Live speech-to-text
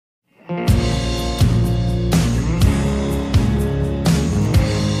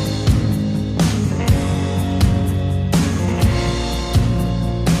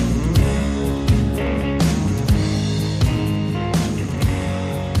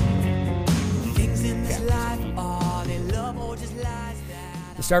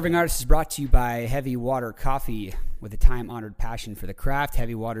The Starving Artist is brought to you by Heavy Water Coffee. With a time-honored passion for the craft,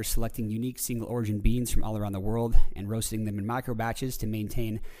 Heavy Water is selecting unique single-origin beans from all around the world and roasting them in micro batches to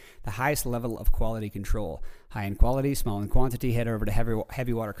maintain the highest level of quality control. High in quality, small in quantity. Head over to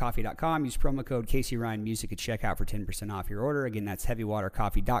heavywatercoffee.com. Use promo code KCRyanMusic at checkout for 10% off your order. Again, that's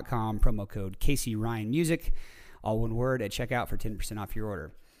heavywatercoffee.com. Promo code KCRyanMusic, all one word, at checkout for 10% off your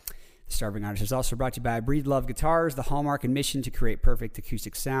order. The Starving Artist is also brought to you by Breed Love Guitars, the hallmark and mission to create perfect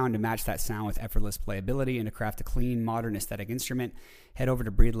acoustic sound, to match that sound with effortless playability, and to craft a clean, modern, aesthetic instrument. Head over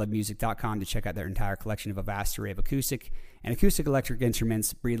to breedlovemusic.com to check out their entire collection of a vast array of acoustic and acoustic electric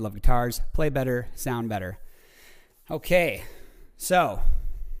instruments. Breed Love Guitars, play better, sound better. Okay, so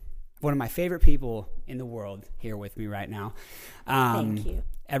one of my favorite people in the world here with me right now. Thank you.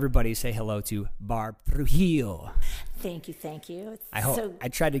 Everybody say hello to Barb Trujillo. Thank you. I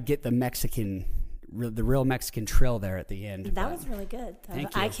tried to get the real Mexican trill there at the end. That was really good.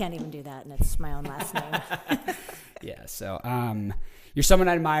 Thank you. I can't even do that, and it's my own last name. Yeah, so you're someone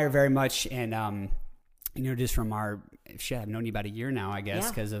I admire very much, and just from I've known you about a year now, I guess,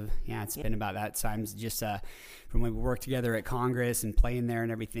 because it's been about that time, just from when we worked together at Congress and playing there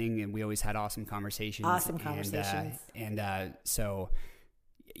and everything, and we always had awesome conversations. And so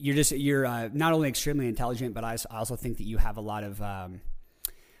you're not only extremely intelligent, but I also think that you have a lot of,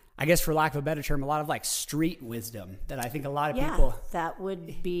 I guess for lack of a better term, a lot of like street wisdom that I think a lot of people. That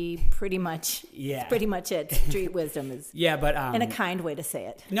would be pretty much it. Street wisdom is but in a kind way to say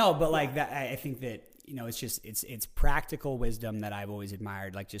it. No, but like that, I think that, it's practical wisdom that I've always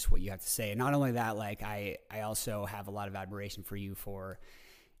admired, like just what you have to say. And not only that, like I also have a lot of admiration for you for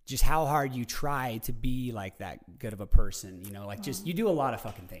just how hard you try to be like that good of a person, just you do a lot of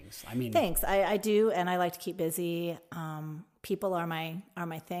fucking things. I mean, thanks. I do. And I like to keep busy. People are my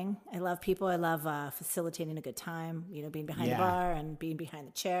thing. I love people. I love facilitating a good time, being behind the bar and being behind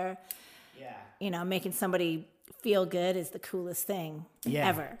the chair. Yeah. Making somebody feel good is the coolest thing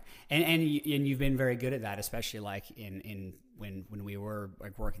ever. And you've been very good at that, especially like in when we were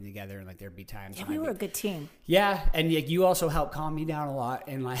like working together, and like there'd be times. Yeah, we were a good team. Yeah, and you also helped calm me down a lot,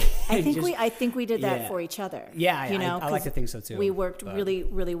 and like I think we did that for each other. Yeah, I like to think so too. We worked really,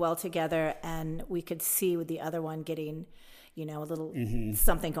 really well together, and we could see with the other one getting, a little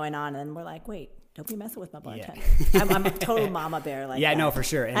something going on, and we're like, wait. Don't be messing with my bartender. Yeah. I'm a total mama bear like that. No, for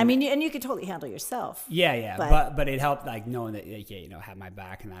sure. And and you could totally handle yourself. Yeah. But it helped like knowing that, have my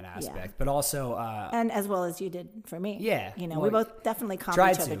back in that aspect. Yeah. But also... and as well as you did for me. Yeah. We both definitely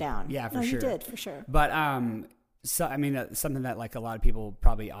calmed each other down. Yeah, for sure. You did, for sure. But... So, I mean, something that like a lot of people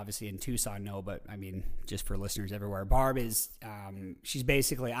probably obviously in Tucson know, but I mean, just for listeners everywhere, Barb is, she's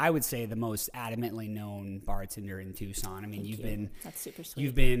basically, I would say, the most adamantly known bartender in Tucson. I mean, that's super sweet.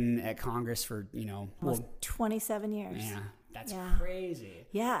 You've been at Congress for, almost 27 years. Yeah, that's crazy.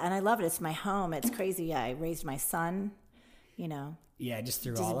 Yeah, and I love it. It's my home. It's crazy. Yeah, I raised my son, Yeah, just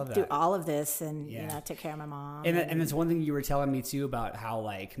through all of that. Through all of this, and took care of my mom. And that's one thing you were telling me too about how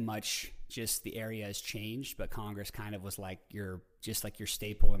like much just the area has changed, but Congress kind of was like your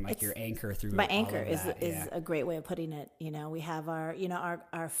staple and like your anchor through. My anchor is a great way of putting it. We have our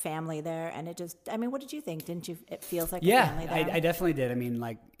our family there, and it just. I mean, what did you think? Didn't you? It feels like a family there. I definitely did. I mean,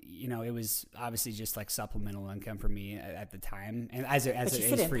 like. It was obviously just like supplemental income for me at the time, and as it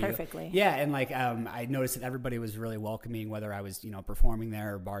is for you. Perfectly. Yeah, and like I noticed that everybody was really welcoming, whether I was performing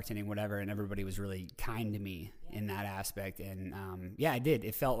there or bartending, whatever, and everybody was really kind to me in that aspect. And I did.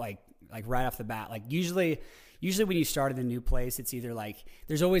 It felt like right off the bat, like usually when you start at a new place, it's either like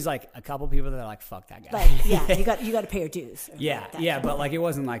there's always like a couple people that are like, fuck that guy. You got to pay your dues. But like it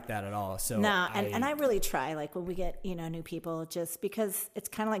wasn't like that at all. So no, and I really try, like when we get new people, just because it's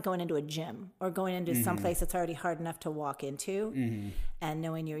kind of like going into a gym or going into some place that's already hard enough to walk into, and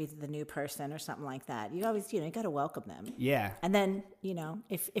knowing you're either the new person or something like that. You always you got to welcome them. Yeah, and then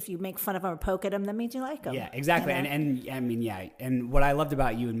if you make fun of them or poke at them, that means you like them. Yeah, exactly. And I mean and what I loved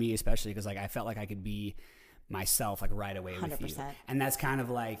about you and me especially, because like I felt like I could be myself like right away 100%. With you, and that's kind of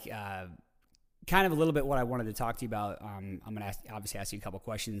like kind of a little bit what I wanted to talk to you about. I'm gonna obviously ask you a couple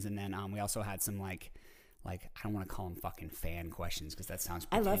questions, and then we also had some like I don't want to call them fucking fan questions because that sounds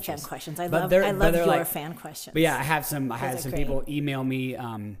pretentious. I love fan questions. I love your fan questions. But yeah, I had some people email me.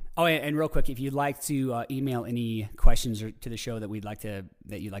 And real quick, if you'd like to email any questions to the show that you'd like to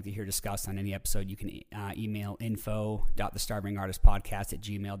hear discussed on any episode, you can email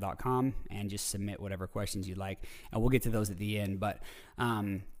info.thestarvingartistpodcast@gmail.com and just submit whatever questions you'd like, and we'll get to those at the end. But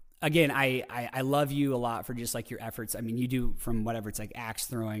again, I love you a lot for just like your efforts. I mean, you do from whatever it's like axe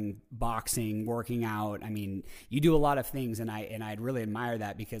throwing, boxing, working out. I mean, you do a lot of things, and I'd really admire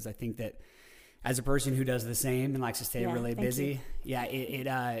that, because I think that as a person who does the same and likes to stay really busy,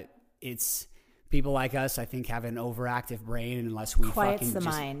 it's people like us, I think, have an overactive brain unless we quiets fucking the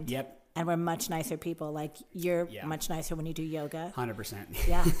mind. Yep. And we're much nicer people. Like you're much nicer when you do yoga. 100%.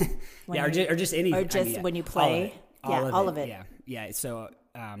 Yeah. Yeah. Or just anything. Or just when you play. All of it. Yeah. Yeah. So,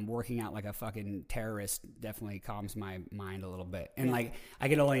 working out like a fucking terrorist definitely calms my mind a little bit. And like, I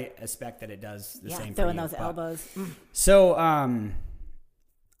can only expect that it does the same throwing for you. those elbows. So,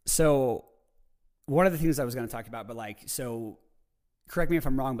 so one of the things I was going to talk about, but like, so correct me if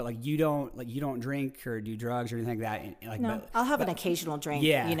I'm wrong, but like you don't drink or do drugs or anything like that. Like, no, I'll have an occasional drink,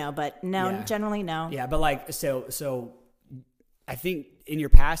 but no, generally no. Yeah. But like, so I think in your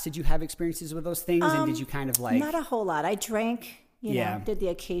past, did you have experiences with those things? And did you kind of like, not a whole lot. I drank, did the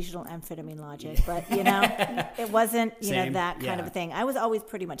occasional amphetamine logic, but it wasn't, that kind of a thing. I was always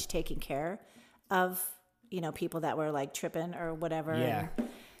pretty much taking care of, people that were like tripping or whatever. Yeah.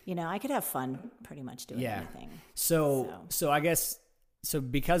 And, I could have fun pretty much doing anything. So I guess, so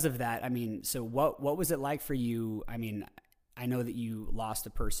because of that, I mean, so what was it like for you? I mean, I know that you lost a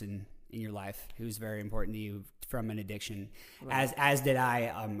person in your life who was very important to you from an addiction, right. as did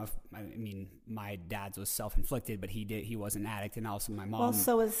I. I mean, my dad's was self-inflicted, but he was an addict, and also my mom. Well,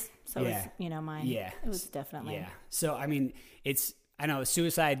 so was mine. Yeah, it was definitely. Yeah. So I mean, I know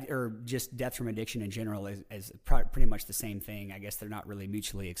suicide or just death from addiction in general is pretty much the same thing. I guess they're not really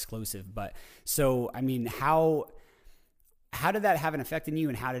mutually exclusive, but so I mean, how did that have an effect on you,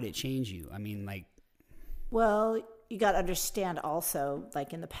 and how did it change you? I mean, like, well, you got to understand also,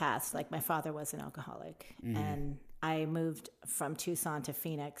 like in the past, like my father was an alcoholic, and I moved from Tucson to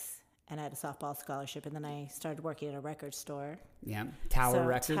Phoenix, and I had a softball scholarship, and then I started working at a record store. Yeah, Tower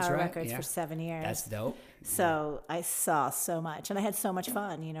Records, Tower right? Records for 7 years. That's dope. So I saw so much, and I had so much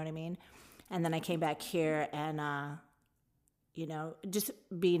fun. You know what I mean? And then I came back here, and just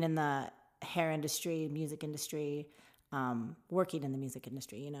being in the hair industry, music industry, working in the music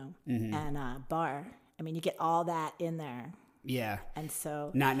industry, and bar. I mean, you get all that in there. Yeah. And so...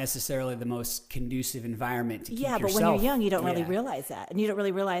 not necessarily the most conducive environment to keep yourself. Yeah, but when you're young, you don't really realize that. And you don't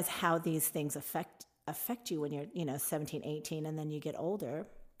really realize how these things affect you when you're, 17, 18, and then you get older.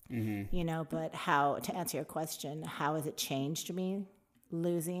 But to answer your question, how has it changed me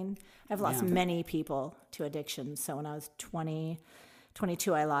losing? I've lost many people to addiction. So when I was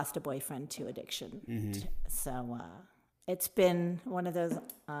 22, I lost a boyfriend to addiction. So... it's been one of those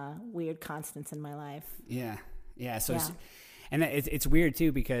weird constants in my life. Yeah. So, and it's weird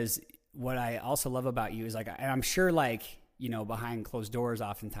too, because what I also love about you is like, and I'm sure like, behind closed doors,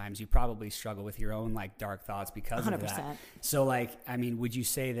 oftentimes you probably struggle with your own like dark thoughts because 100%. Of that. So like, I mean, would you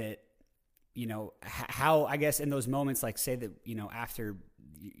say that, how, I guess in those moments, like say that, after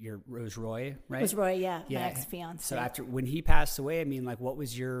it was Roy, right? It was Roy. Yeah. My ex-fiance. So after, when he passed away, I mean, like, what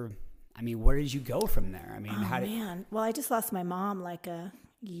was where did you go from there? I mean, Well, I just lost my mom like a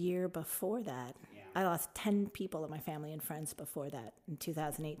year before that. Yeah. I lost 10 people in my family and friends before that in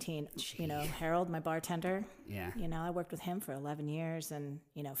 2018. Jeez. Harold, my bartender. Yeah. I worked with him for 11 years, and,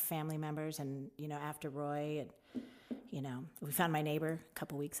 family members, and, after Roy, and, we found my neighbor a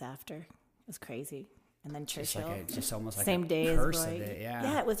couple weeks after. It was crazy. And then Trujillo. Just almost like same day curse as Roy. Of it, yeah.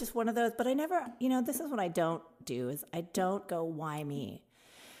 Yeah, it was just one of those. But I never, this is what I don't do, is I don't go, why me?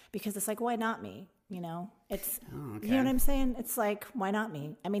 Because it's like, why not me? It's, you know what I'm saying? It's like, why not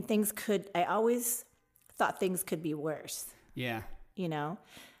me? I mean, I always thought things could be worse. Yeah.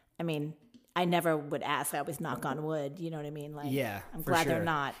 I mean, I never would ask. I always knock on wood. You know what I mean? Like, yeah, I'm glad they're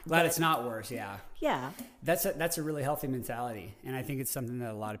not. Glad it's not worse. Yeah. Yeah. That's a really healthy mentality. And I think it's something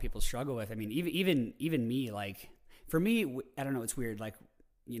that a lot of people struggle with. I mean, even me, like for me, I don't know. It's weird. Like,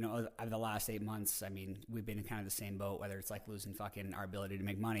 over the last 8 months, I mean, we've been in kind of the same boat, whether it's like losing fucking our ability to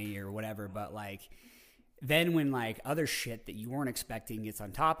make money or whatever. But like, then when like other shit that you weren't expecting gets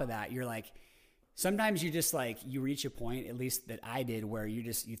on top of that, you're like, sometimes you just like, you reach a point, at least that I did, were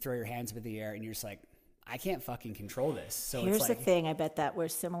you throw your hands up in the air and you're just like, I can't fucking control this. So here's it's like, the thing I bet that we're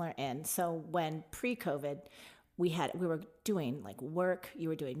similar in. So when pre-COVID, we were doing like work, you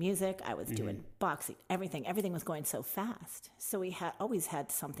were doing music, I was doing boxing, everything was going so fast. So we always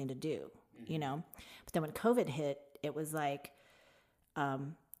had something to do, but then when COVID hit, it was like,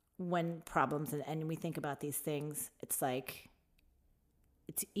 when problems, and we think about these things, it's like,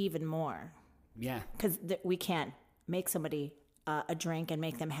 it's even more. Yeah. Because we can't make somebody a drink and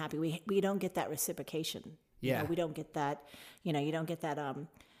make them happy. We don't get that reciprocation. Yeah. We don't get that, you don't get that,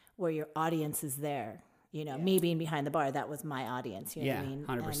 where your audience is there. Me being behind the bar, that was my audience. You know what I mean?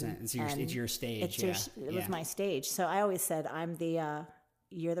 100%. It's your stage. It was my stage. So I always said,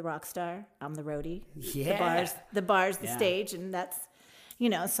 you're the rock star. I'm the roadie. Yeah. The bar's the stage. And that's, you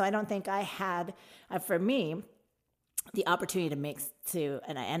know, so I don't think I had, for me, the opportunity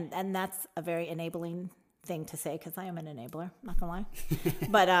and that's a very enabling thing to say, because I am an enabler, not gonna lie.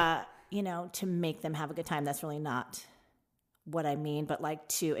 But, you know, to make them have a good time, that's really not what I mean, but like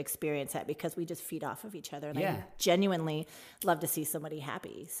to experience that, because we just feed off of each other. And I genuinely love to see somebody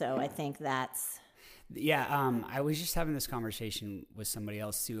happy. So I think that's... Yeah, I was just having this conversation with somebody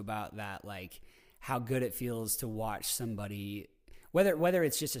else too about that, like how good it feels to watch somebody, whether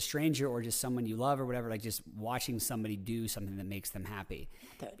it's just a stranger or just someone you love or whatever, like just watching somebody do something that makes them happy.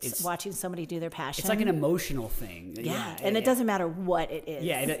 It's watching somebody do their passion. It's like an emotional thing. Yeah, and it doesn't matter what it is.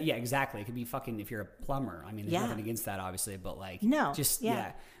 Yeah, exactly. It could be fucking, if you're a plumber. I mean, there's nothing against that, obviously, but like, no, just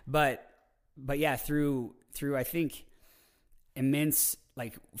But yeah, through I think immense.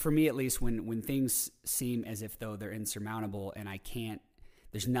 Like for me, at least, when things seem as if though they're insurmountable and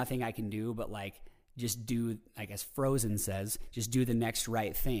there's nothing I can do but like just do, like as Frozen says, just do the next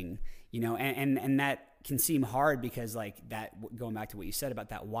right thing, you know, and that can seem hard because like that, going back to what you said about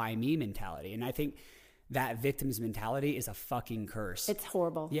that why me mentality. And I think that victim's mentality is a fucking curse. It's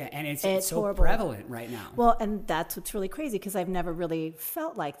horrible. Yeah, and it's so horrible. Prevalent right now. Well, and that's what's really crazy, because I've never really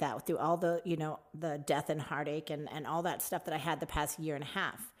felt like that through all the, you know, the death and heartache and all that stuff that I had the past year and a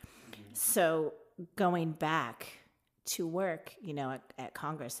half. Mm-hmm. So going back to work, you know, at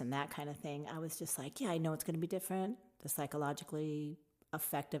Congress and that kind of thing, I was just like, yeah, I know it's going to be different. The psychologically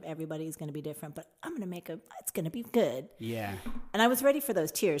effect of everybody is going to be different, but I'm going to it's going to be good. Yeah. And I was ready for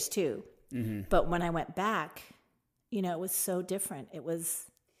those tears too. Mm-hmm. But when I went back, you know, it was so different. It was...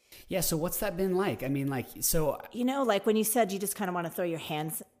 Yeah, so what's that been like? I mean, like, so... You know, like when you said you just kind of want to throw your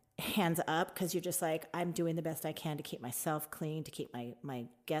hands up, because you're just like, I'm doing the best I can to keep myself clean, to keep my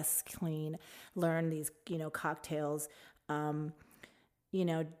guests clean, learn these, you know, cocktails, you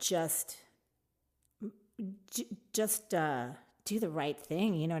know, just do the right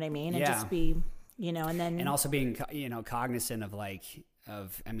thing, you know what I mean? And just be, you know, and then... And also being, you know, cognizant of like...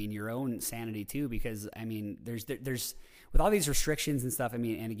 I mean, your own sanity too, because I mean, there's with all these restrictions and stuff. I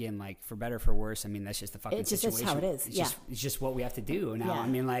mean, and again, like for better, for worse, I mean, that's just the fucking situation. It's just how it is. It's just what we have to do now. I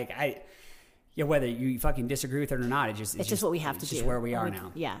mean, like whether you fucking disagree with it or not, it's just what we have to do. It's just where we are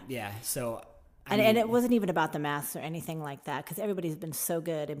now. Yeah. Yeah. So, and it wasn't even about the masks or anything like that, because everybody's been so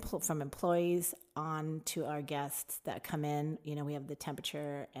good, from employees on to our guests that come in. You know, we have the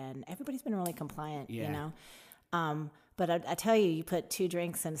temperature, and everybody's been really compliant. Yeah. You know. But I tell you, you put 2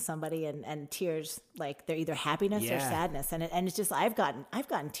 drinks in somebody and tears, like they're either happiness or sadness. And it's just, I've gotten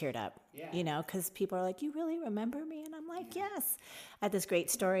teared up, you know, because people are like, you really remember me? And I'm like, yes. I had this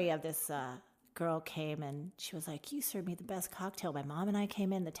great story of this girl came and she was like, you served me the best cocktail. My mom and I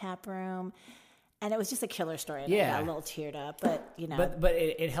came in the tap room. And it was just a killer story. And I got a little teared up, but you know. But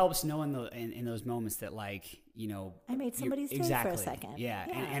it helps knowing in those moments that, like, you know, I made somebody's day for a second. Yeah.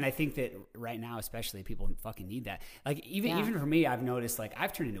 And I think that right now, especially, people fucking need that. Like even for me, I've noticed, like,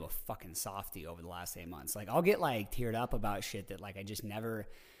 I've turned into a fucking softie over the last 8 months. Like, I'll get like teared up about shit that like I just never.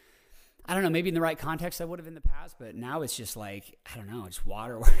 I don't know, maybe in the right context I would have in the past, but now it's just like, I don't know, just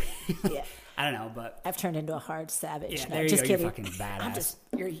water. I don't know, but... I've turned into a hard savage. Yeah, there you go, kidding. You're fucking badass.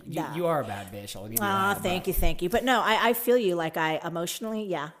 You are a bad bitch, I'll give you that. Thank you. But no, I feel you, like I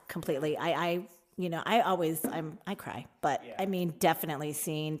emotionally, completely. I you know, I cry, but I mean, definitely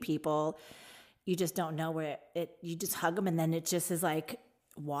seeing people, you just don't know where you just hug them and then it just is like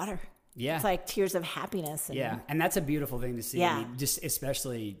water. Yeah. It's like tears of happiness. And that's a beautiful thing to see. Yeah. I mean, just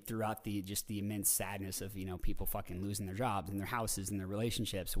especially throughout the immense sadness of, you know, people fucking losing their jobs and their houses and their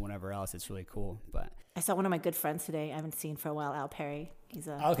relationships and whatever else. It's really cool. But I saw one of my good friends today I haven't seen for a while, Al Perry. He's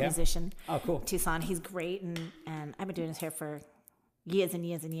a musician. Oh, cool. Tucson. He's great. And I've been doing his hair for years and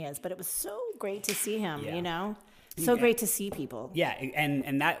years and years, but it was so great to see him, you know, so great to see people. Yeah.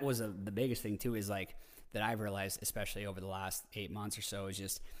 And that was the biggest thing too, is like that I've realized, especially over the last 8 months or so, is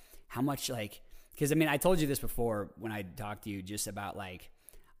just how much, like, because I mean, I told you this before when I talked to you just about, like,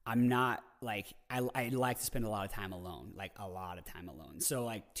 I'm not, like, I like to spend a lot of time alone, like a lot of time alone. So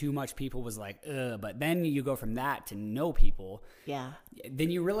like too much people was like, ugh, but then you go from that to know people. Yeah.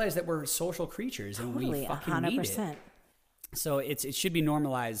 Then you realize that we're social creatures and we fucking 100%. Need it. So it should be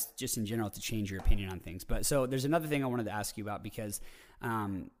normalized just in general to change your opinion on things. But so there's another thing I wanted to ask you about, because,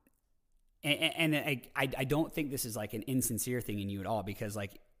 and I don't think this is like an insincere thing in you at all, because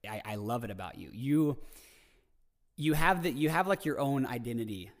like, I love it about you. You have like your own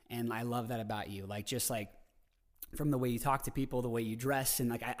identity, and I love that about you. Like, just like from the way you talk to people, the way you dress, and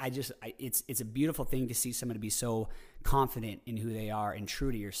like it's a beautiful thing to see somebody be so confident in who they are and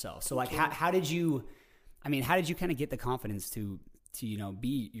true to yourself. So like, how did you kind of get the confidence to you know,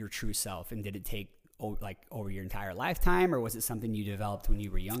 be your true self, and did it take over your entire lifetime, or was it something you developed when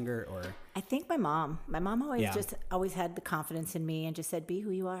you were younger? Or I think my mom always had the confidence in me and just said, be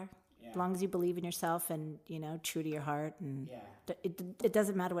who you are. As long as you believe in yourself and, true to your heart. And it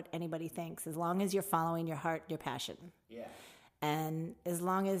doesn't matter what anybody thinks, as long as you're following your heart, your passion. Yeah. And as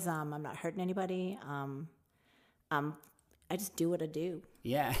long as I'm not hurting anybody, I just do what I do.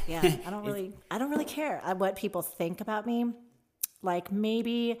 Yeah. Yeah. I don't really care what people think about me. Like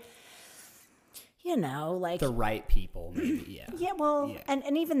maybe, like the right people, maybe. Yeah. Yeah. Well,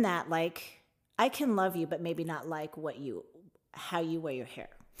 and even that, like, I can love you, but maybe not like how you wear your hair.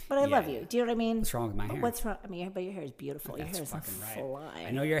 But I love you. Do you know what I mean? What's wrong with my hair? What's wrong? I mean, but your hair is beautiful. Your hair is fucking fly.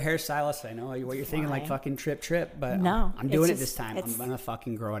 I know you're a hairstylist. I know what you're thinking, like fucking trip. But no, I'm doing it this time. I'm gonna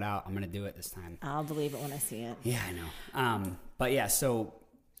fucking grow it out. I'm gonna do it this time. I'll believe it when I see it. Yeah, I know. But yeah, so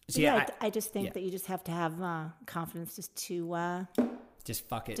I just think that you just have to have confidence just to just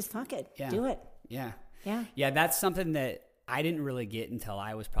fuck it. Just fuck it. Yeah. Do it. Yeah. Yeah. Yeah. That's something that I didn't really get until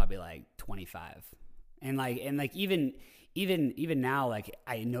I was probably like 25, and even now, like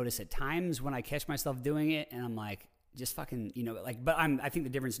I notice at times when I catch myself doing it and I'm like, just fucking, but I think the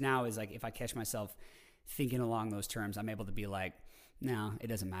difference now is like, if I catch myself thinking along those terms, I'm able to be like, no, it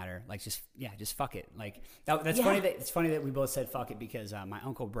doesn't matter. Like, just fuck it. Like that's funny it's funny that we both said fuck it, because my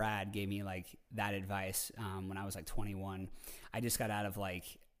Uncle Brad gave me like that advice when I was like 21. I just got out of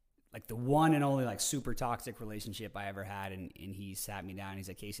like the one and only like super toxic relationship I ever had, and he sat me down and he's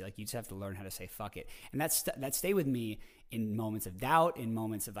like, Casey, like, you just have to learn how to say fuck it. And that stayed with me in moments of doubt, in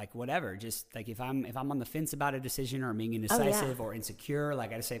moments of like whatever, just like if I'm on the fence about a decision or being indecisive or insecure,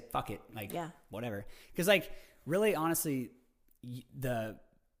 like I just say fuck it, like whatever. Because like really honestly, the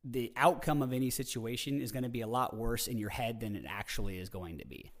outcome of any situation is going to be a lot worse in your head than it actually is going to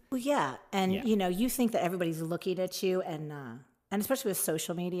be. Well, yeah. And you think that everybody's looking at you, and especially with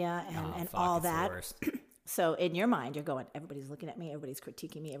social media and all that. So in your mind, you're going, everybody's looking at me, everybody's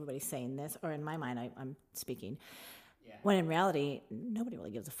critiquing me, everybody's saying this. Or in my mind, I'm speaking. Yeah. When in reality, nobody really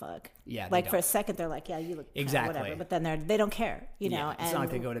gives a fuck. Yeah, like for a second, they're like, "Yeah, you look exactly whatever," but then they don't care, know. It's not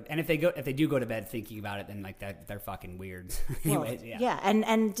like they go to, and if they do go to bed thinking about it, then like that they're fucking weird. Anyways,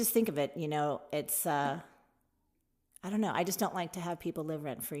 and just think of it, it's I don't know. I just don't like to have people live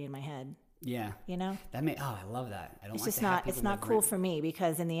rent free in my head. Yeah, that I love that. I don't. It's like just not. It's not cool for me,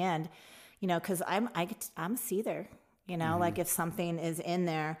 because in the end, because I'm a seether. Like if something is in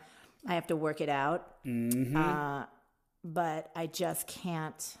there, I have to work it out. Mm-hmm. But I just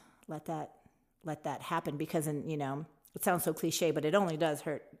can't let that happen, because it sounds so cliche, but it only does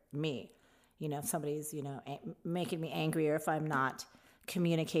hurt me. If somebody's making me angry, or if I'm not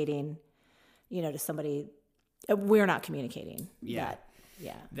communicating, to somebody, we're not communicating. Yeah.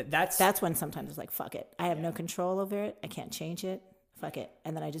 That's when sometimes it's like, fuck it. I have no control over it. I can't change it. Fuck it.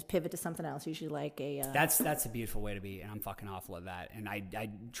 And then I just pivot to something else, usually like a... That's a beautiful way to be, and I'm fucking awful at that. And I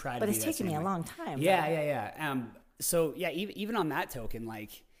try to But it's taken me a long time. Yeah. So yeah, even on that token,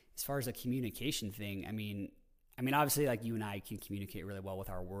 like as far as a communication thing, I mean, obviously like you and I can communicate really well with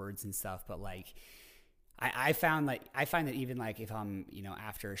our words and stuff, but like I find that even like if I'm,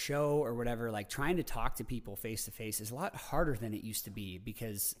 after a show or whatever, like trying to talk to people face to face is a lot harder than it used to be,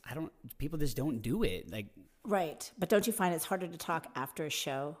 because people just don't do it. Like, right. But don't you find it's harder to talk after a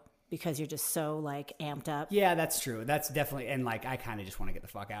show because you're just so like amped up? Yeah, that's true. That's definitely, and like I kind of just want to get the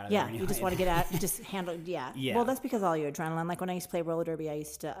fuck out of there. Yeah, you just want to get out, you just handle. Yeah. Well, that's because all your adrenaline. Like when I used to play roller derby, I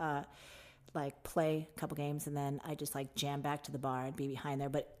used to like play a couple games and then I just like jam back to the bar and be behind there.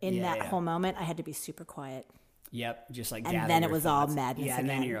 But in that whole moment, I had to be super quiet. Yep, just like and then it was all madness. Yeah, and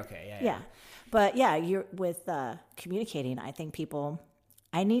then you're okay. Yeah. But yeah, you're with communicating. I think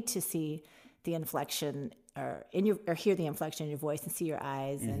I need to see the inflection or hear the inflection in your voice and see your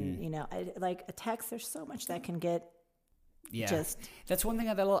eyes, and like a text. There's so much that can get. Yeah, that's one thing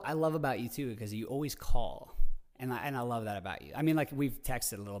I love about you too, because you always call. And I love that about you. I mean, like we've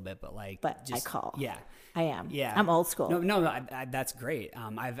texted a little bit, but I call. Yeah, I am. Yeah, I'm old school. No, that's great.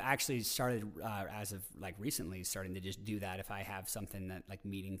 I've actually started as of like recently starting to just do that. If I have something that like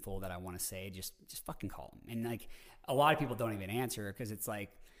meaningful that I want to say, just fucking call them. And like a lot of people don't even answer because it's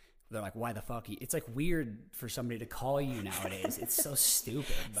like they're like, why the fuck? It's like weird for somebody to call you nowadays. It's so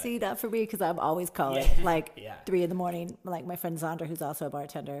stupid. But. See, not for me, because I'm always calling 3 a.m. Like my friend Zandra, who's also a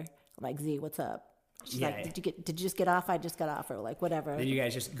bartender. I'm like, Z, what's up? She's like, did you just get off? I just got off, or like whatever. Then you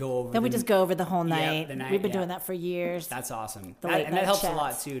guys just go over. Then we just go over the whole night. The night. We've been doing that for years. That's awesome. And that helps a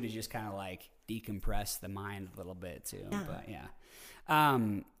lot too, to just kind of like decompress the mind a little bit too. Yeah. But yeah.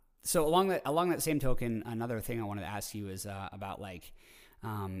 So along that same token, another thing I wanted to ask you is about like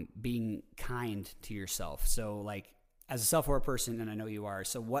being kind to yourself. So like as a self-aware person, and I know you are.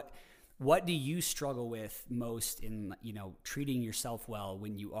 So what what do you struggle with most in, you know, treating yourself well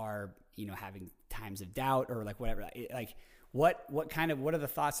when you are, you know, having times of doubt or like whatever, like what are the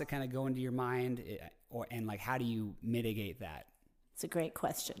thoughts that kind of go into your mind, and like, how do you mitigate that? It's a great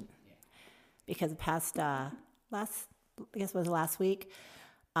question, because past, I guess it was last week,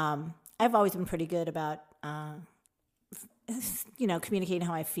 I've always been pretty good about, you know, communicating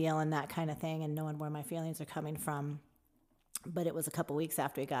how I feel and that kind of thing and knowing where my feelings are coming from. But it was a couple weeks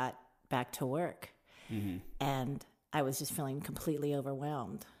after I got back to work, and I was just feeling completely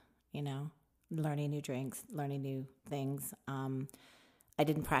overwhelmed, you know, learning new drinks, learning new things. I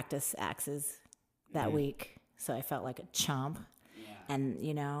didn't practice axes that week, so I felt like a chump. Yeah. And,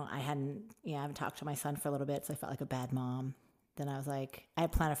 you know, I haven't talked to my son for a little bit, so I felt like a bad mom. Then I was like, I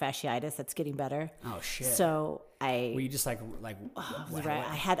have plantar fasciitis that's getting better. Oh shit! So were you just like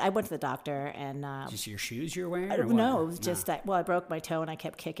I went to the doctor and just your shoes you were wearing? No, it was just I broke my toe and I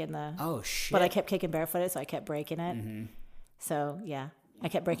kept kicking the. Oh shit! But I kept kicking barefooted, so I kept breaking it. So yeah, I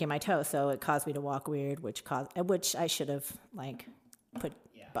kept breaking my toe, so it caused me to walk weird, which I should have like put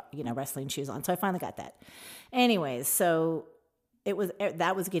you know, wrestling shoes on. So I finally got that. Anyways, so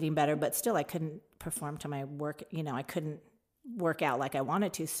that was getting better, but still I couldn't perform to my work. You know, I couldn't work out like I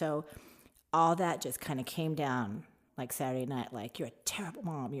wanted to. So all that just kind of came down like Saturday night, like, you're a terrible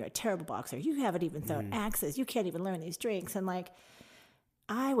mom, you're a terrible boxer, you haven't even thrown axes, you can't even learn these drinks. And like,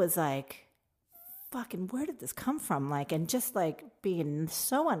 I was like, fucking, where did this come from? Like, and just like being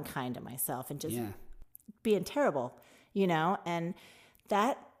so unkind to myself and just being terrible, you know? And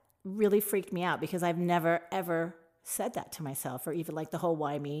that really freaked me out, because I've never, ever said that to myself, or even like the whole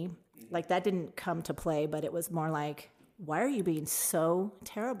why me, like that didn't come to play, but it was more like, why are you being so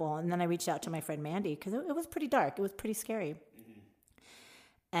terrible? And then I reached out to my friend Mandy, because it was pretty dark. It was pretty scary.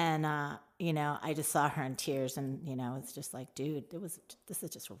 And, you know, I just saw her in tears, and, you know, it's just like, dude, this is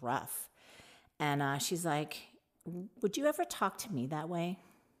just rough. And she's like, would you ever talk to me that way?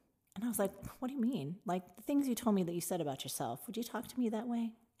 And I was like, what do you mean? Like, the things you told me that you said about yourself, would you talk to me that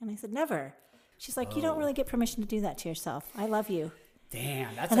way? And I said, never. She's like, you don't really get permission to do that to yourself. I love you.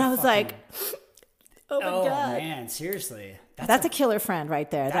 Damn, that's. And I was like, oh my God. Man, seriously. That's a killer friend right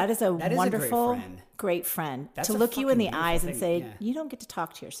there. That is a wonderful, great friend. To look you in the eyes and say, you don't get to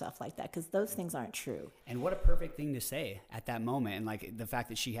talk to yourself like that, because those things aren't true. And what a perfect thing to say at that moment. And like the fact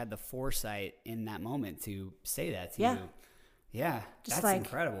that she had the foresight in that moment to say that to you. Yeah, that's like,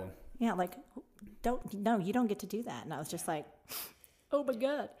 incredible. Yeah, like, you don't get to do that. And I was just like, oh my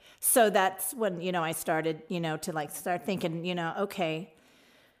God. So that's when, you know, I started, you know, to like start thinking, you know, okay,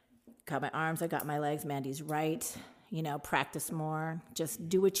 got my arms, I got my legs, Mandy's right, you know, practice more, just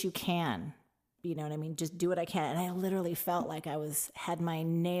do what you can, you know what I mean? Just do what I can. And I literally felt like I had my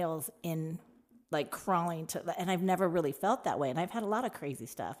nails in, like, crawling and I've never really felt that way. And I've had a lot of crazy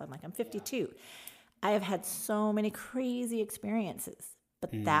stuff. I'm 52. Yeah. I have had so many crazy experiences,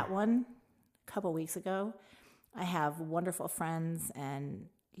 but that one, a couple weeks ago, I have wonderful friends, and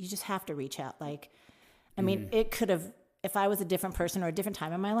you just have to reach out. Like, I mean, it could have, if I was a different person or a different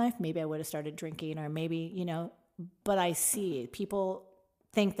time in my life, maybe I would have started drinking, or maybe, you know, but I see people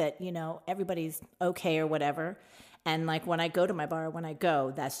think that, you know, everybody's okay or whatever. And like, when I go to my bar,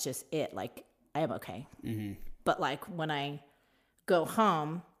 that's just it. Like, I am okay. But like, when I go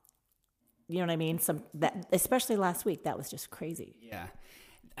home, you know what I mean? Especially last week, that was just crazy. Yeah.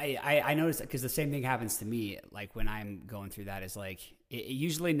 I noticed, because the same thing happens to me. Like, when I'm going through that, is like, it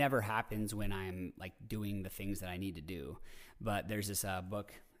usually never happens when I'm like doing the things that I need to do. But there's this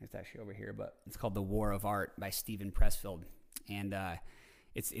book, it's actually over here, but it's called The War of Art by Stephen Pressfield. And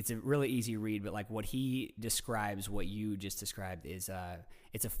it's a really easy read, but like what he describes, what you just described, is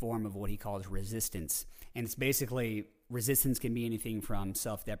it's a form of what he calls resistance. And it's basically, resistance can be anything from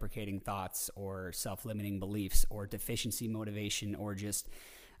self-deprecating thoughts or self-limiting beliefs or deficiency motivation, or just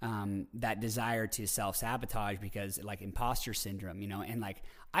that desire to self-sabotage, because like imposter syndrome, you know, and like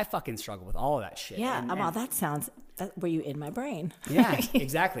I fucking struggle with all of that shit. Yeah, were you in my brain? Yeah,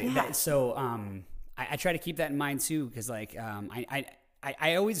 exactly. Yeah. So I try to keep that in mind too, because like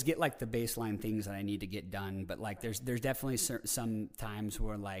I always get like the baseline things that I need to get done, but like there's definitely some times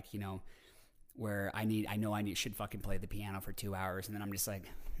where, like, you know, where I should fucking play the piano for 2 hours, and then I'm just like,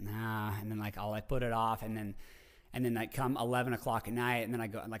 nah, and then like I'll like put it off, and then like come 11 o'clock at night, and then I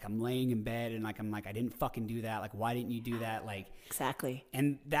go, like, I'm laying in bed, and like I'm like, I didn't fucking do that. Like, why didn't you do that? Like, exactly.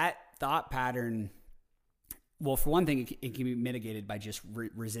 And that thought pattern, well, for one thing, it can be mitigated by just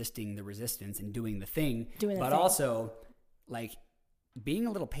resisting the resistance and doing the thing, but also like being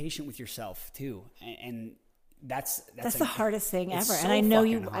a little patient with yourself too, and that's the hardest thing ever. So, and I know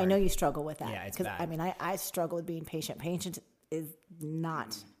you struggle with that. Yeah, it's because bad. I mean, I struggle with being patient. Patience is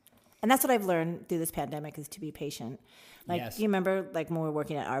not And that's what I've learned through this pandemic is to be patient. Like, Yes. do you remember, like, when we were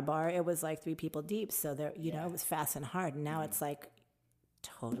working at our bar, it was like 3 people deep. So there, you know, it was fast and hard. And now it's like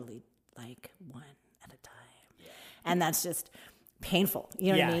totally like one at a time. Yeah. And that's just painful.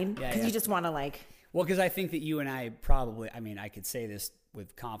 You know what I mean? Because you just want to like. Well, because I think that you and I probably, I mean, I could say this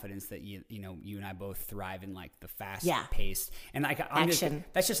with confidence that you know, you and I both thrive in like the fast paced and like action.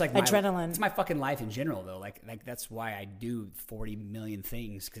 That's just like adrenaline. It's my fucking life in general though. Like that's why I do 40 million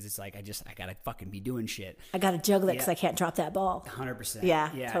things because it's like I gotta fucking be doing shit. I gotta juggle it because I can't drop that ball. 100%. Yeah,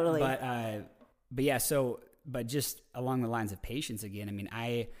 totally. But yeah, but just along the lines of patience again. I mean,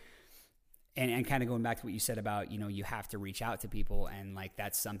 And kind of going back to what you said about, you know, you have to reach out to people. And like,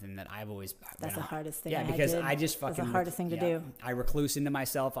 that's something that I've always. That's the hardest thing. Yeah, because I just fucking. That's the hardest thing to do. I recluse into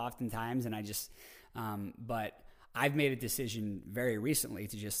myself oftentimes. And I just, but I've made a decision very recently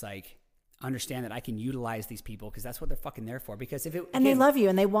to just like understand that I can utilize these people because that's what they're fucking there for. Because if it. And they love you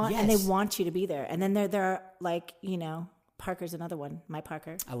and they want you to be there. And then they're like, you know, Parker's another one. My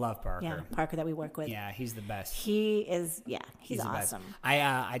Parker. I love Parker. Yeah, Parker that we work with. Yeah, he's the best. He is. Yeah, he's awesome.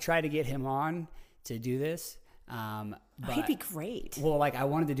 I tried to get him on to do this. But, he'd be great. Well, like I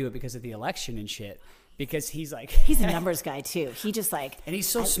wanted to do it because of the election and shit. Because he's like he's a numbers guy too. He just like and he's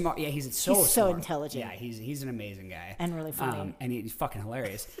so smart. Yeah, he's so intelligent. Yeah, he's an amazing guy and really funny. And he's fucking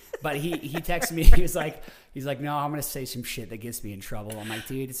hilarious. But he texted me. He's like, no, I'm gonna say some shit that gets me in trouble. I'm like,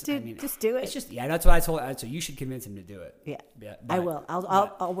 dude, just do it. It's just that's what I told. So you should convince him to do it. Yeah, but, I will.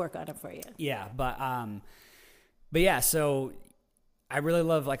 I'll work on it for you. Yeah, but yeah. So I really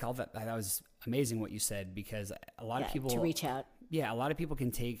love like all that. That was amazing what you said because a lot of people to reach out. Yeah, a lot of people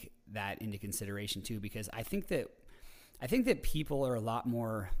can take that into consideration too, because I think that people are a lot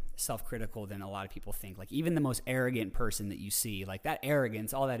more self-critical than a lot of people think. Like even the most arrogant person that you see, like that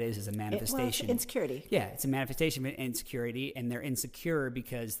arrogance, all that is a manifestation. It's insecurity. Yeah, it's a manifestation of insecurity, and they're insecure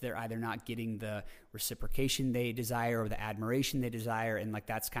because they're either not getting the reciprocation they desire or the admiration they desire, and like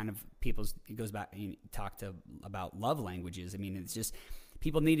that's kind of people's. It goes back. You talk about love languages. I mean, it's just.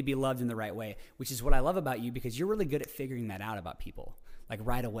 People need to be loved in the right way, which is what I love about you because you're really good at figuring that out about people, like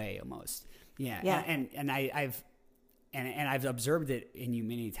right away almost. Yeah. And I've observed it in you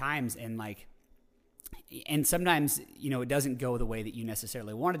many times, and like, and sometimes you know it doesn't go the way that you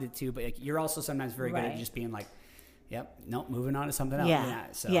necessarily wanted it to, but like, you're also sometimes very good at just being like, yep, nope, moving on to something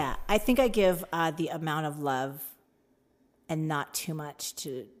else. Yeah. I think I give the amount of love and not too much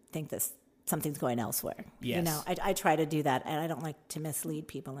to think this. Something's going elsewhere. Yes. You know, I try to do that, and I don't like to mislead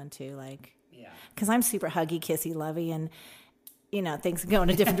people into like, because I'm super huggy, kissy, lovey, and you know things go in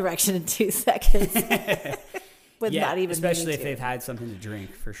a different direction in 2 seconds. Not even especially if they've had something to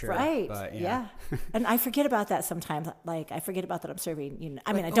drink for sure. Right. But, and I forget about that sometimes. Like I forget about that I'm serving. You know,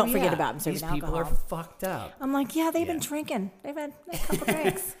 I mean, I don't forget about I'm serving alcohol. These people are fucked up. I'm like, they've been drinking. They've had a couple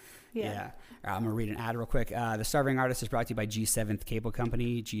drinks. Yeah. I'm going to read an ad real quick. The Starving Artist is brought to you by G7th Cable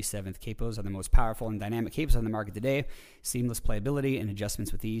Company. G7th capos are the most powerful and dynamic capos on the market today. Seamless playability and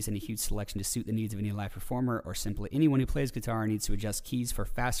adjustments with ease, and a huge selection to suit the needs of any live performer or simply anyone who plays guitar and needs to adjust keys for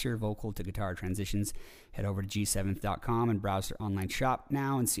faster vocal to guitar transitions. Head over to G7th.com and browse their online shop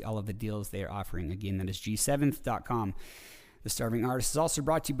now and see all of the deals they are offering. Again, that is G7th.com. The Starving Artist is also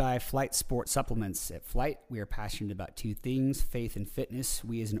brought to you by Flight Sport Supplements. At Flight, we are passionate about 2 things, faith and fitness.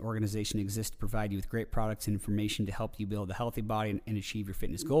 We as an organization exist to provide you with great products and information to help you build a healthy body and achieve your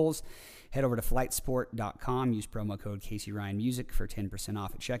fitness goals. Head over to flightsport.com. Use promo code CaseyRyanMusic for 10%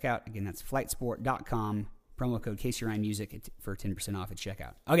 off at checkout. Again, that's flightsport.com. Promo code CaseyRyanMusic for 10% off at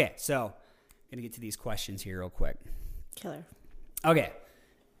checkout. Okay, so I'm going to get to these questions here real quick. Killer. Okay.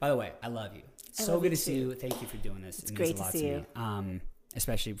 By the way, I love you. So good to see you. Thank you for doing this. It's great to see you.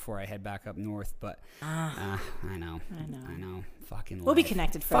 Especially before I head back up north. But I know. Fucking life. We'll be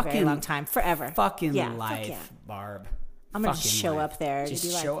connected for a very long time. Forever. Fucking life, Barb. I'm going to show up there to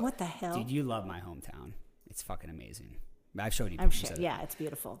be like, what the hell? Dude, you love my hometown. It's fucking amazing. I've showed you I'm pictures sure. of it. Yeah, it's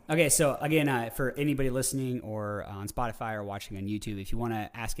beautiful. Okay, so again, for anybody listening or on Spotify or watching on YouTube, if you want to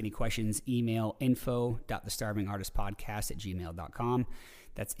ask any questions, email info.thestarvingartistpodcast@gmail.com.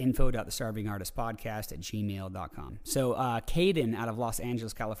 That's info.thestarvingartistpodcast@gmail.com. So Caden out of Los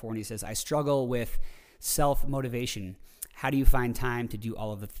Angeles, California says, I struggle with self-motivation. How do you find time to do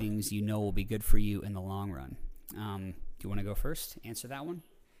all of the things you know will be good for you in the long run? Do you want to go first? Answer that one?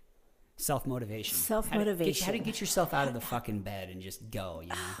 Self-motivation. Self-motivation. How to get yourself out of the fucking bed and just go, you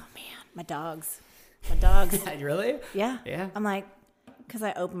know? Oh, man. My dogs. My dogs. Really? Yeah. Yeah. I'm like, because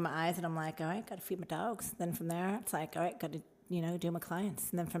I open my eyes and I'm like, all right, got to feed my dogs. Then from there, it's like, all right, got to, do my clients.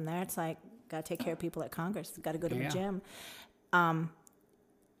 And then from there, it's like, got to take care of people at Congress. Got to go to the gym.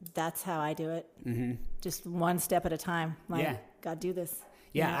 That's how I do it. Mm-hmm. Just one step at a time. Like, got to do this.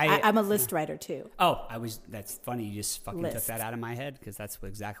 Yeah, I'm a list writer too. Oh, that's funny. You just fucking Lists. took that out of my head because that's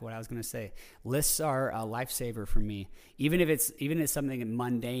exactly what I was going to say. Lists are a lifesaver for me. Even if it's something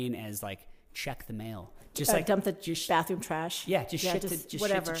mundane as like check the mail. Just like dump the bathroom trash. Yeah, just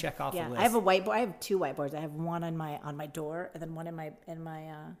whatever. Shit to check off the list. I have a whiteboard. I have 2 whiteboards. I have one on my door and then one in my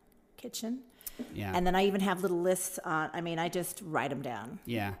kitchen. Yeah. And then I even have little lists on. I mean, I just write them down.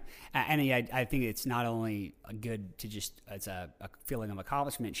 Yeah. And I think it's not only good to it's a feeling of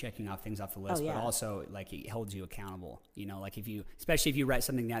accomplishment checking off things off the list, but also like it holds you accountable. You know, like especially if you write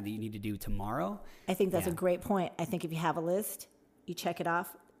something down that you need to do tomorrow. I think that's a great point. I think if you have a list, you check it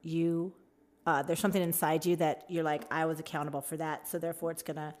off, there's something inside you that you're like, I was accountable for that, so therefore it's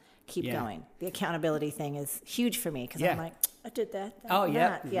gonna keep going. The accountability thing is huge for me because I'm like, I did that.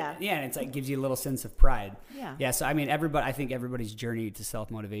 Yeah, and it's like gives you a little sense of pride. Yeah. So I mean, I think everybody's journey to self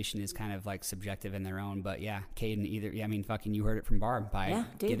motivation is kind of like subjective in their own. But yeah, Caden, I mean, fucking, you heard it from Barb.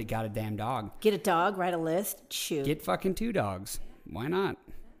 Got a damn dog. Get a dog. Write a list. Shoot. Get fucking 2 dogs. Why not?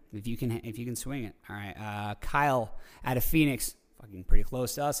 If you can swing it. All right. Kyle out of Phoenix. Fucking pretty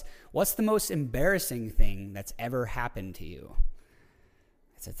close to us. What's the most embarrassing thing that's ever happened to you?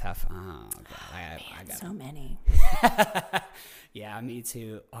 It's a tough. Oh god, I got so many. Yeah, me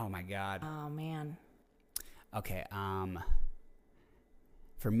too. Oh my god. Oh man. Okay.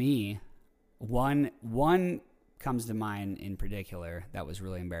 For me, one comes to mind in particular that was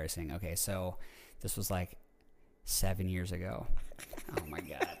really embarrassing. Okay, so this was like 7 years ago. Oh my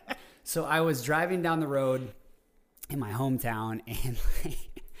god. So I was driving down the road in my hometown, and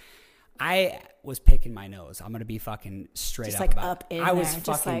I was picking my nose. I'm going to be fucking straight just up like about up it. in I was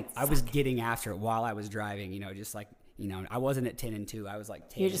there, fucking, I was getting after it while I was driving, just like, I wasn't at 10 and 2. I was like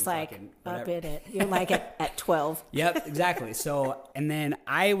 10. You're just like up in it. You're like at 12. Yep, exactly. So, and then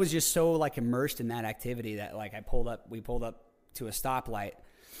I was just so like immersed in that activity that like we pulled up to a stoplight,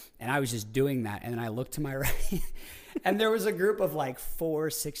 and I was just doing that. And then I looked to my right, and there was a group of like 4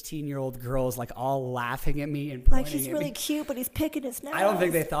 16-year-old girls like all laughing at me and pointing like he's at really me. Cute, but he's picking his nose. I don't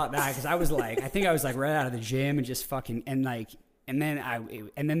think they thought that because I think I was like right out of the gym and just fucking and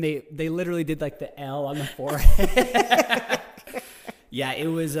then they literally did like the L on the forehead. Yeah, it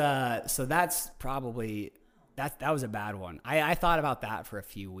was so that's probably that was a bad one. I thought about that for a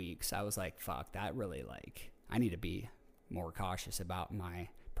few weeks. I was like, fuck, that really like I need to be more cautious about my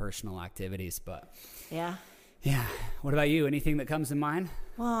personal activities, but yeah. What about you? Anything that comes to mind?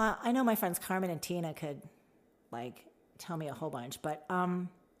 Well, I know my friends Carmen and Tina could like tell me a whole bunch, but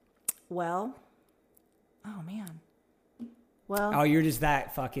well, oh man. Well, oh, you're just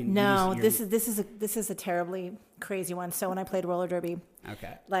that fucking. No, this is a terribly crazy one. So when I played roller derby,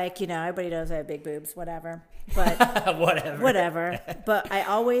 okay, like everybody knows I have big boobs, whatever. But whatever. But I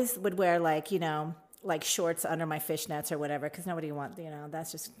always would wear like like shorts under my fishnets or whatever because nobody wants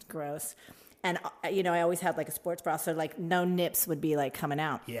that's just gross. And I always had like a sports bra, so like no nips would be like coming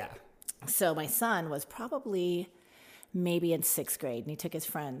out. Yeah. So my son was probably maybe in 6th grade, and he took his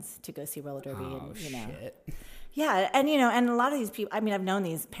friends to go see roller derby. Oh, shit. Yeah, and and a lot of these people, I mean, I've known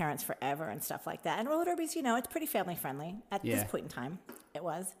these parents forever and stuff like that. And roller derby's, it's pretty family friendly at this point in time. It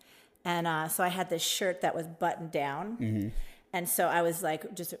was. And so I had this shirt that was buttoned down. Mm-hmm. And so I was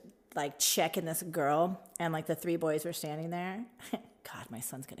like, just like checking this girl, and like the 3 boys were standing there. God, my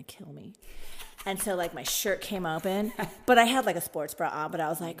son's going to kill me. And so like my shirt came open, but I had like a sports bra on, but I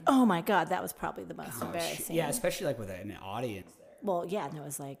was like, oh my God, that was probably the most embarrassing. Yeah, especially like with an audience. Well, yeah, and there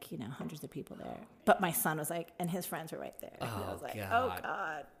was like, hundreds of people there. But my son was like, and his friends were right there. And I was like, God. oh,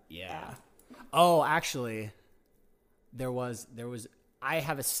 God. Yeah. Oh, actually, there was, I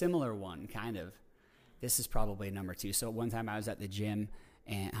have a similar one, kind of. This is probably number 2. So one time I was at the gym,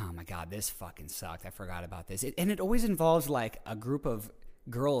 and oh my God, this fucking sucked. I forgot about this. And it always involves like a group of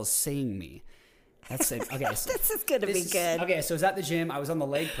girls seeing me. That's it. Okay. So this is going to be good. Okay, so I was at the gym. I was on the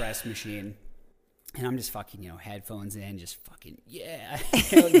leg press machine. And I'm just fucking, headphones in, just fucking, yeah.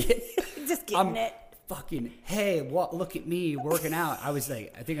 Just getting it. Fucking, hey, look at me working out. I was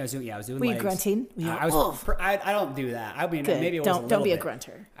like, I was doing Were legs. you grunting? I don't do that. I mean, maybe it was a little Don't be bit. a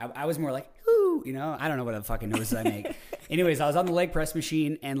grunter. I was more like, ooh, I don't know what the fucking noises I make. Anyways, I was on the leg press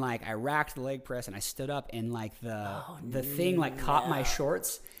machine, and like I racked the leg press, and I stood up, and like the thing like caught my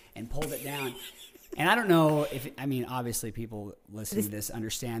shorts and pulled it down. And I don't know obviously people listening to this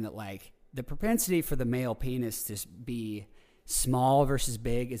understand that like, the propensity for the male penis to be small versus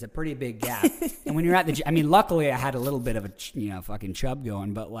big is a pretty big gap. And when you're at the luckily I had a little bit of a, fucking chub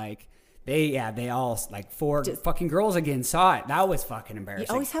going, but like they all like 4 fucking girls again saw it. That was fucking embarrassing.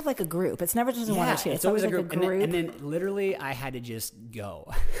 You always have like a group. It's never just one or two. It's always like a group. And then literally I had to just go.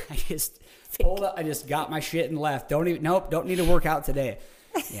 I just pulled up. I just got my shit and left. Don't need to work out today.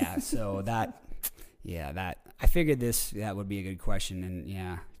 Yeah. So that I figured that would be a good question,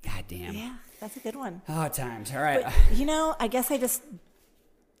 and goddamn. Yeah, that's a good one. Oh, times. All right. But, I guess I just,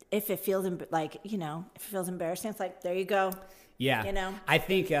 if it feels embarrassing, it's like, there you go. Yeah. I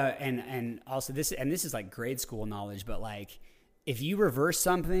think, and also this is like grade school knowledge, but like, if you reverse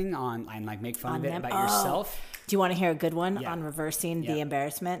something and like make fun of it about yourself. Do you want to hear a good one on reversing the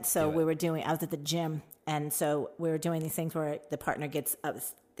embarrassment? So I was at the gym, and so we were doing these things where the partner gets up,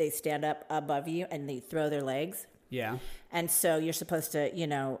 they stand up above you and they throw their legs. Yeah. And so you're supposed to,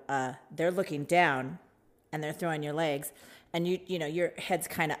 they're looking down and they're throwing your legs, and your head's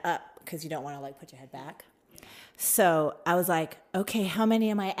kind of up because you don't want to like put your head back. So I was like, okay, how many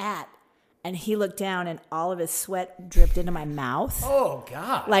am I at? And he looked down and all of his sweat dripped into my mouth. Oh,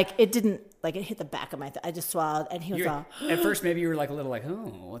 God. Like it hit the back of my I just swallowed, and he was all... At first, maybe you were like a little like,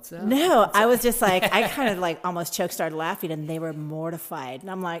 oh, what's that? No, I was just like, I kind of like almost started laughing, and they were mortified.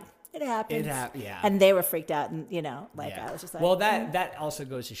 And I'm like, it happens. Yeah. And they were freaked out, and I was just like... Well, that also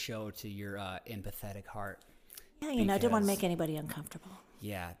goes to show to your empathetic heart. Yeah, I didn't want to make anybody uncomfortable.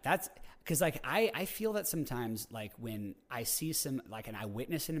 Yeah, that's... Because, like, I feel that sometimes, like, when I see and I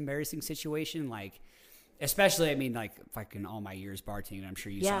witness an embarrassing situation, like, especially, I mean, like, fucking all my years bartending, I'm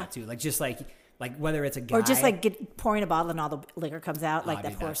sure you saw it, too. Like, just, like whether it's a guy... Or just, like, pouring a bottle and all the liquor comes out, like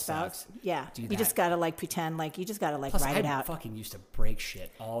that horse spout. Yeah. Dude, you just got to, like, pretend, like, you just got to, like, Plus, ride it out. I fucking used to break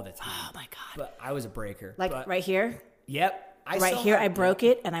shit all the time. Oh, my God. But I was a breaker. Like, right here? Yep. I broke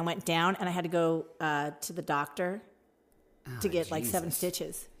it, and I went down, and I had to go to the doctor to get, like, 7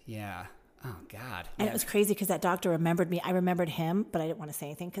 stitches. Yeah. Oh, God. And it was crazy because that doctor remembered me. I remembered him, but I didn't want to say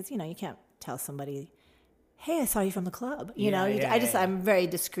anything because, you can't tell somebody, hey, I saw you from the club. I'm very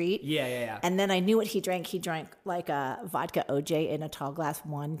discreet. Yeah. And then I knew what he drank. He drank like a vodka OJ in a tall glass,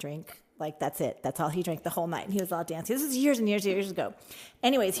 one drink. Like, that's it. That's all he drank the whole night. And he was all dancing. This was years and years and years ago.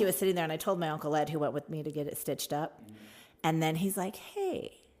 Anyways, he was sitting there, and I told my Uncle Ed, who went with me to get it stitched up. And then he's like,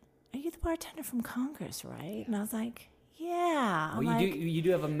 hey, are you the bartender from Congress, right? And I was like... Yeah. Well, you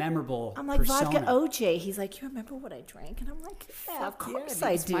do have a memorable I'm like, persona. Vodka OJ. He's like, you remember what I drank? And I'm like, yeah, of course I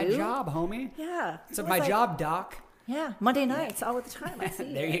do. It's my job, homie. Yeah. It's my job, Doc. Yeah. Monday nights, all the time. I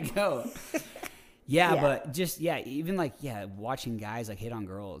see there you go. Yeah, but just, even like, watching guys like hit on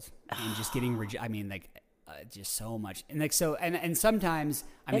girls and just getting, just so much. And like, so, and sometimes,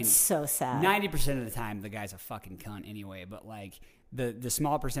 it's so sad. 90% of the time, the guy's a fucking cunt anyway, but like, the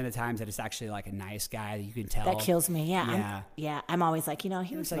small percent of times that it's actually like a nice guy that you can tell. That kills me. Yeah. I'm always like, he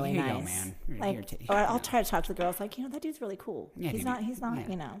was like, really here nice. You go, man. Or I'll try to talk to the girls like, that dude's really cool. Yeah, he's not,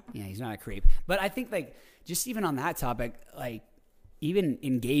 Yeah, he's not a creep. But I think like, just even on that topic, like even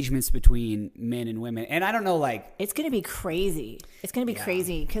engagements between men and women, and I don't know, like. It's going to be crazy. It's going to be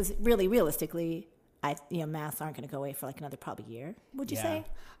crazy because really, realistically, masks aren't going to go away for like another probably year. Would you say?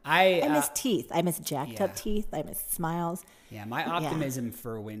 I miss teeth. I miss jacked up teeth. I miss smiles. Yeah, my optimism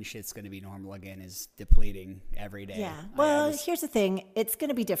for when shit's going to be normal again is depleting every day. Yeah. Well, here's the thing. It's going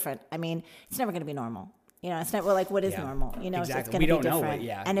to be different. I mean, it's never going to be normal. It's not what is normal? Exactly. It's going to be different.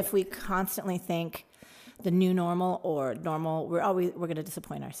 And if we constantly think the new normal or normal, we're going to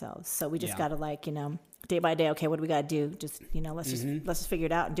disappoint ourselves. So we just got to day by day, okay, what do we got to do? Just, let's just figure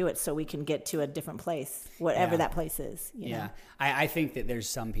it out and do it so we can get to a different place, whatever that place is. You know? I think that there's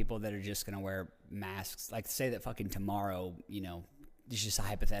some people that are just going to wear masks. Like, say that fucking tomorrow, it's just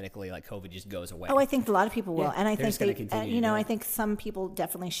hypothetically, like, COVID just goes away. Oh, I think a lot of people will. And I think I think some people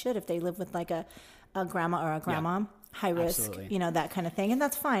definitely should if they live with like a grandma or a grandma, high risk, absolutely. That kind of thing. And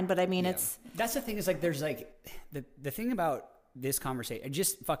that's fine. But I mean, that's the thing is like, there's like, the thing about this conversation,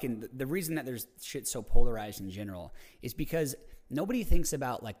 just fucking the reason that there's shit so polarized in general is because nobody thinks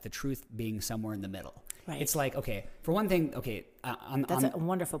about like the truth being somewhere in the middle. Right. It's like, okay, for one thing, that's a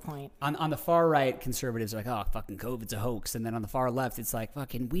wonderful point. On the far right, conservatives are like, oh, fucking COVID's a hoax, and then on the far left, it's like,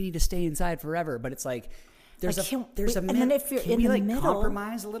 fucking, we need to stay inside forever. But it's like, there's a and then if you're in the middle,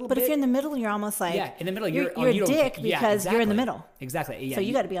 compromise a little bit. But if you're in the middle, you're almost like in the middle, you're a dick because you're in the middle. Exactly. Yeah, so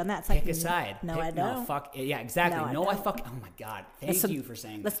you got to be on that side. Pick a side. No, I don't. No, fuck. Yeah, exactly. No, I fucking. Oh my god. Thank you for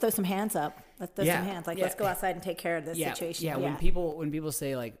saying. Let's throw some hands up. Let's throw some hands. Like let's go outside and take care of this situation. Yeah. When people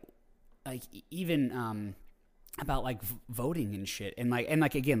say like even about like voting and shit and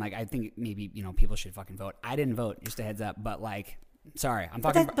again, like I think maybe people should fucking vote. I didn't vote. Just a heads up. But like. Sorry, I'm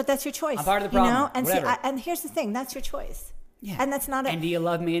fucking. But that's your choice. I'm part of the problem. And and here's the thing: that's your choice. Yeah. And that's not. And do you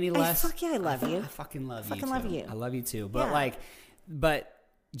love me any less? Fuck yeah, I love you. I fucking love you. Fucking love you. I love you too. But but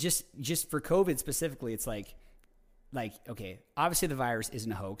just for COVID specifically, it's like okay, obviously the virus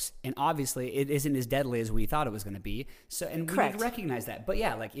isn't a hoax, and obviously it isn't as deadly as we thought it was going to be. So, and we need to recognize that. But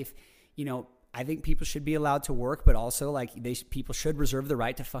yeah, like if I think people should be allowed to work, but also like people should reserve the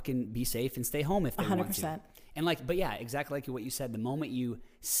right to fucking be safe and stay home if they 100%. Want to. And like, but yeah, exactly like what you said. The moment you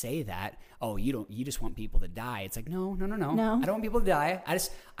say that, oh, you just want people to die. It's like, no. I don't want people to die.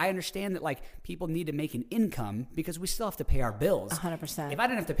 I understand that like people need to make an income because we still have to pay our bills. 100%. If I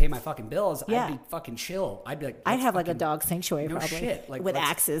didn't have to pay my fucking bills, I'd be fucking chill. I'd be like, I'd have like a dog sanctuary no probably. Shit. Like, with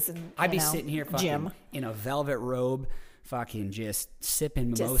axes and I'd be sitting here fucking gym. In a velvet robe. Fucking just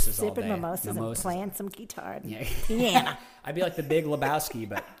sipping mimosas all day. Sipping mimosas and playing some guitar. Yeah. I'd be like the Big Lebowski,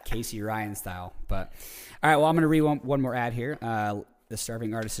 but Casey Ryan style. But all right, well, I'm going to read one more ad here. The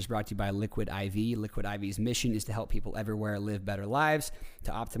Starving Artist is brought to you by Liquid IV. Liquid IV's mission is to help people everywhere live better lives,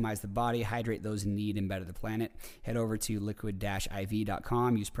 to optimize the body, hydrate those in need, and better the planet. Head over to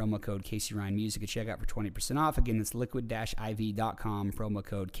liquid-iv.com. Use promo code CaseyRyanMusic at checkout for 20% off. Again, it's liquid-iv.com. Promo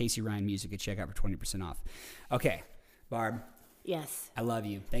code CaseyRyanMusic at checkout for 20% off. Okay. Barb. Yes. I love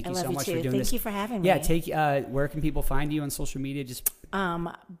you. Thank you so much for doing this. Thank you for having me. Yeah, where can people find you on social media? Just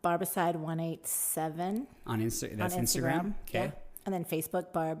Barbicide 187 on Instagram. Okay. Yeah. And then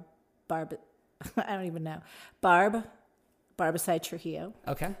Facebook Barb I don't even know. Barbicide Trujillo.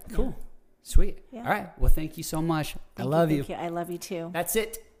 Okay. Cool. Yeah. Sweet. Yeah. All right. Well, thank you so much. I love you. I love you too. That's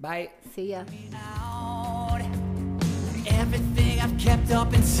it. Bye. See ya. Everything I've kept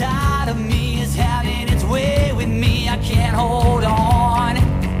up inside of me